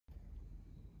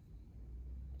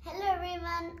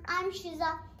everyone, I'm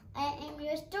Shiza. I am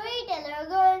your storyteller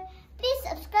girl. Please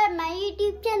subscribe my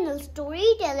YouTube channel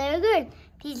Storyteller Girl.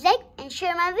 Please like and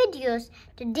share my videos.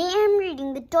 Today I'm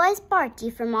reading The Toys Party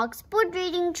from Oxford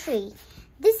Reading Tree.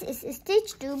 This is a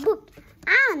Stage 2 book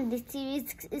and this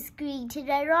series is created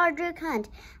by Roderick Hunt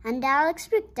and Alex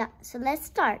Richter. So let's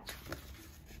start.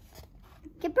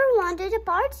 Kipper wanted a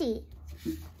party.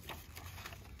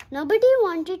 Nobody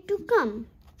wanted to come.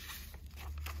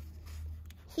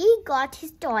 He got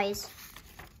his toys.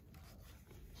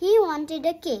 He wanted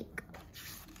a cake.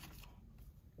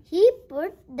 He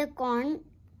put the corn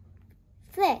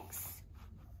flakes.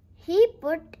 He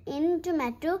put in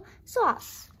tomato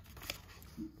sauce.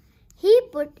 He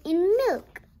put in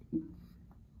milk.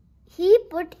 He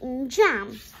put in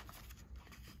jam.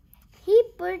 He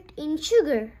put in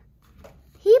sugar.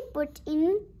 He put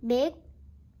in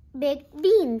baked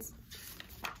beans.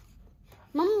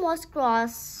 Mum was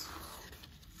cross.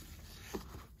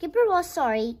 Kipper was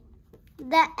sorry.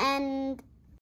 The end.